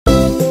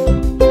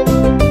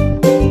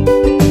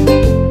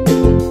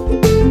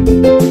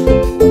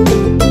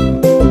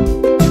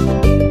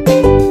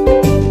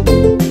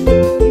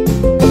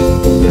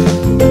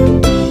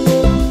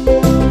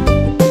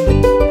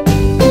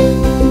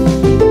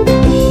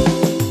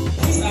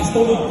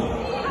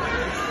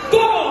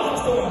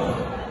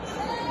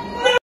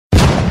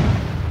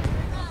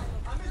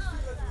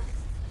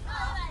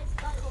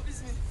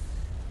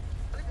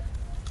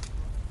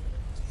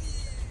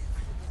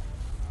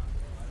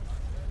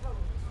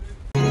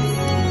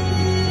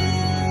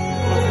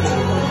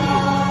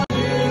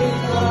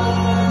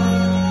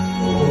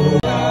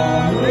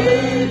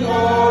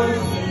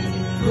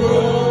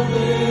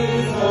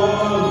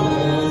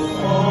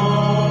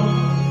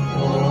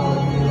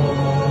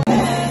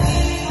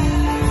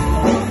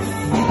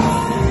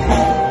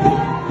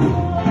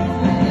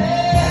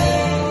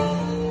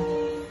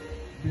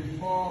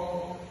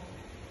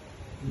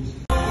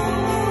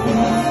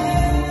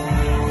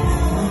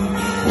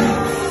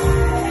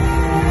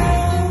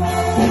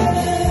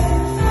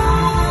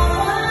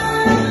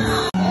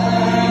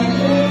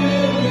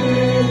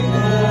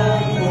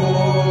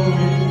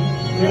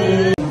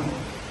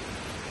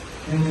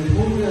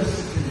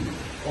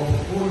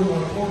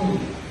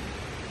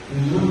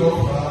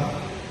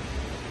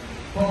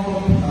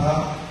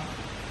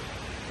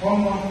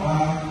honor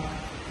her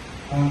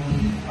and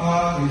keep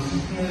her in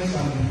sickness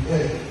and in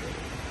death,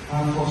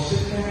 and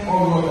forsaking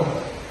all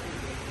others,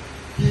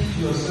 keep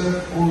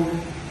yourself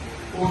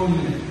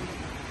only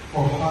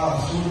for her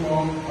so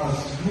long as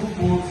you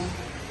both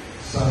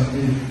shall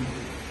live.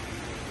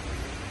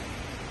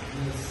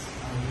 Yes,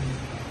 I will.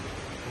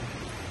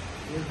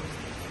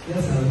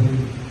 Yes, I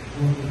will.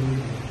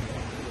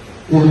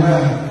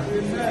 Amen.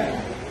 Amen.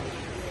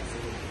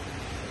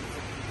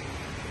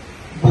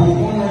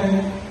 Bukunmi,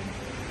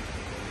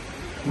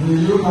 will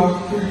you have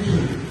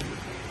victory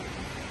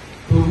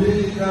to be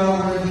that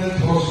wedded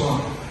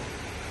husband,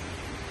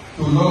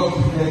 to love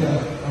together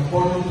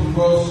according to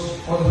God's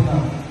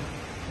ordinance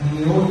in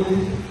the holy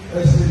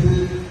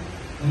estate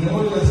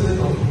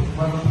of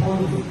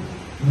matrimony?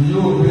 Will you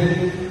obey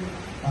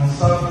and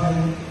serve Him,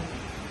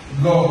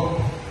 love,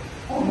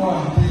 honor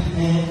and keep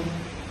Him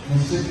in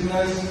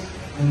sickness,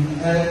 in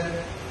health,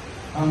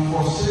 and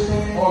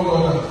forsaking all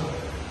others,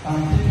 and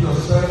keep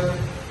yourself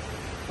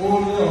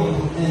only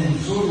unto Him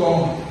so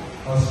long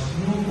as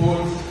you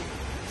both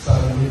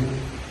shall live?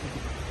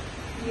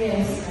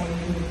 Yes, I do.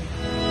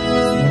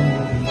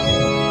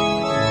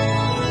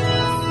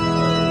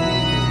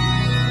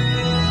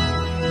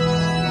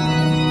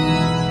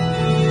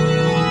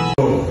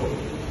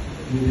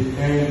 To the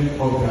end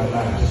of their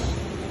lives,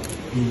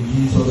 in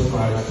Jesus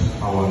Christ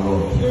our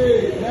Lord.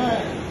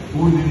 Amen.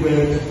 Who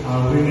liveth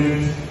and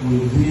reigneth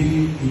with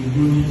thee in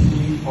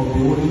unity of the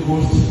Holy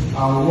Ghost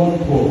and one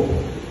God,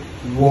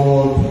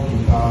 world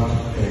without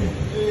end.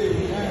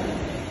 Amen.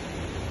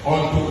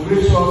 Unto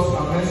gracious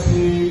and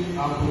mercy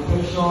and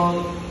protection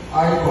I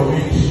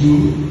commit you.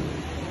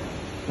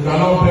 The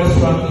Lord bless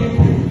you and keep you.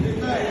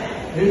 Amen.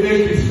 He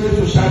make His face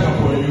to shine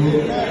upon you.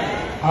 Amen.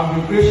 And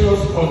be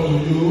gracious unto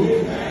you.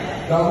 Amen.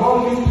 The Lord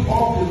lift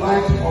up the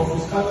light of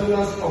His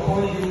countenance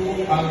upon you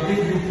and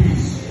give you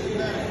peace,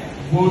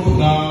 both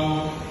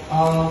now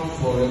and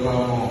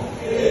forevermore.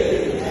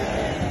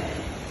 Amen.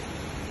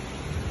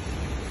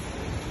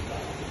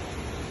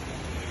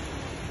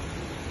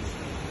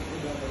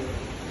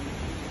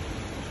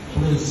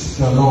 Praise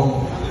the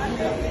Lord.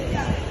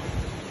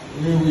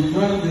 We will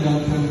join the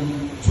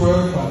anthem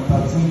 12 and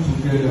 13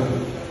 together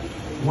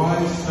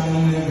while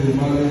signing the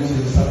marriage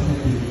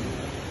certificate.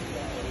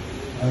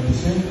 At the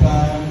same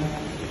time,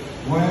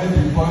 when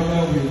the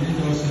choir will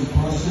lead us in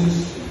process,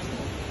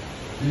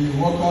 the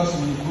workers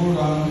will go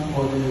around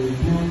for the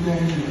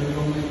building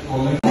development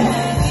collection.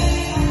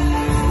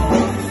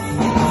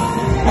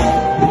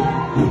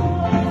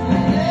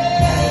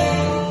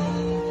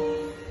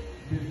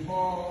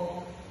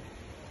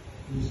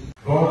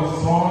 God the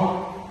Son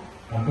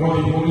and God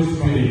the Holy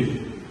Spirit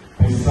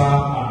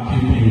preserve and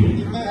keep you.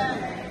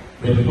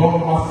 May God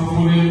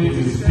mercifully with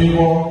His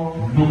favor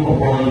look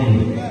upon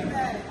you,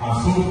 and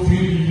so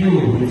fill you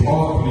with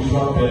all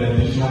spiritual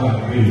benediction and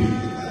grace,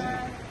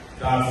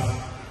 that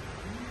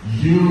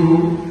you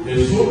may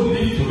so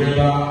live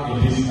together in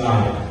this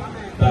life,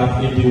 that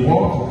in the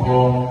world to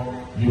come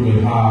you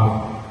will have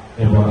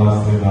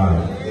everlasting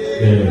life.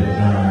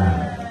 Amen.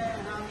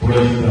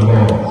 Praise the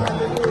Lord.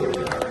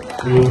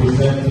 We will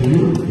present to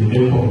you the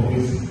name of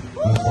this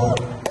one.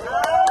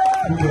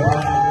 Put your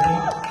hands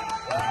together.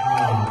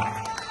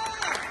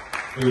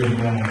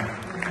 Amen.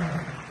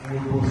 We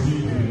will proceed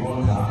to the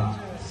altar.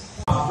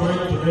 Join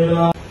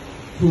together.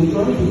 To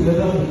join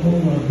together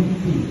become a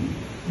victory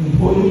in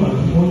holy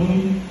matrimony,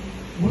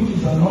 which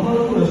is an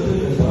honorable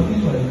estate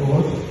established by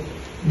God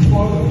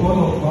before the fall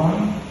of man,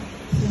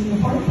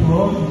 signifying to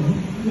us the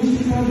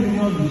mystical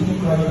union between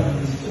Christ and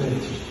His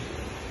church.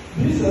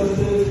 This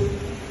estate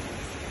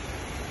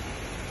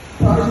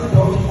Christ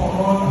does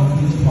honor and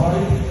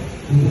glorified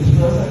in His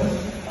presence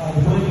and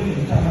dwelling in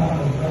Cana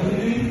of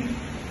Galilee,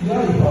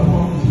 where He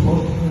performed His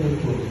first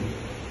miracle.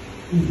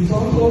 It is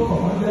also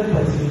commanded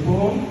by St.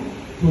 Paul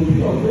to be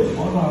of great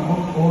honor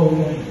among all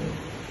men.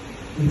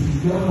 It is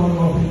therefore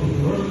nothing to be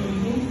rushed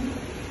into,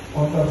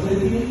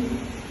 undertaking,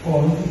 or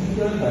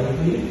instituted by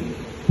faith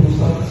to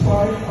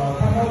satisfy our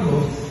carnal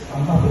lusts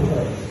and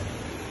appetites.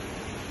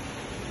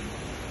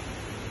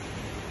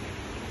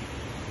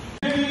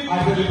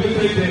 I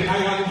celebrated I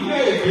am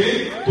here again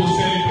to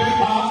celebrate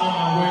her on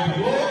our wedding.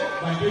 Oh,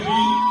 my baby,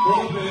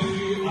 God bless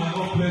you and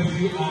God bless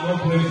you and God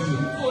bless you.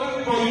 So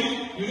everybody,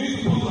 you need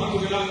to put your hands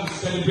together to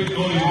celebrate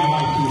God in your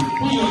life too.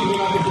 Put your hands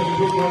together to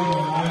celebrate God in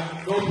your life.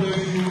 God bless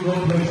you, God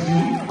bless you.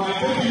 My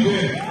baby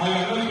there, I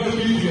am not going to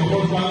be your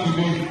husband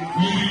today.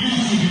 We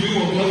release you in the name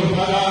of God the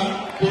Father,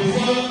 the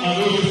Son, and the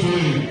Holy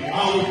Spirit. I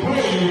will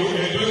pray you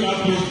enjoy that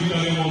place in the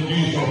name of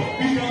Jesus.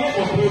 We cannot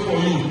but pray for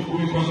you. We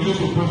will continue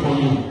to pray for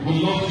you. We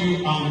love you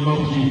and we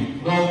love you.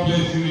 God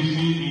bless you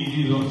richly in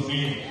Jesus'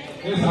 name.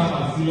 Let's have a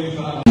serious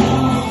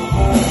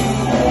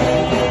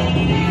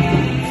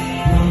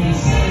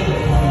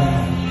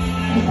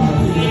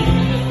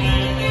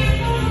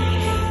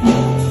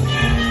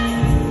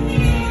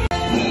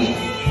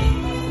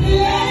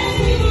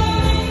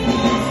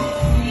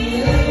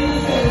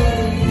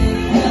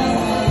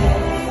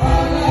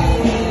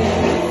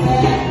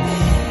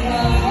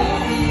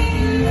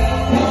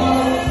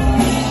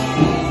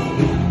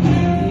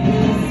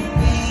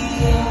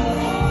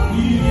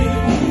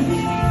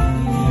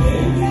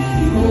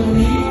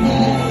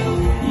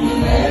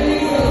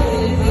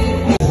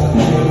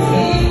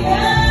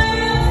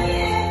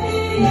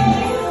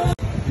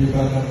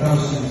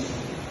diocese,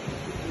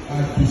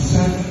 I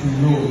present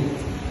below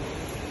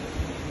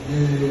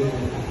the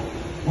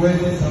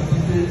wedding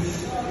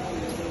certificates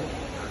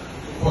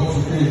for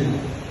today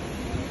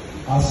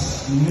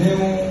as new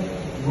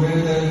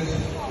wedded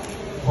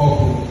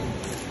couple.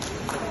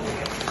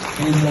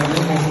 In the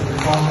name of the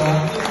Father,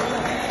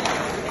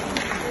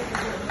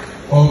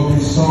 of the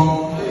Son,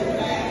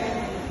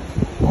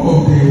 of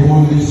the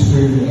Holy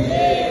Spirit.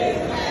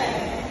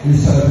 It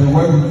shall be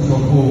well with your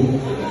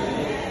home.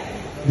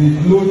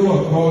 The glory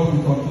of God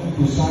will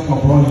continue to shine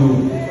upon you.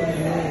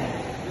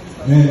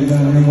 In the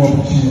name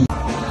of Jesus.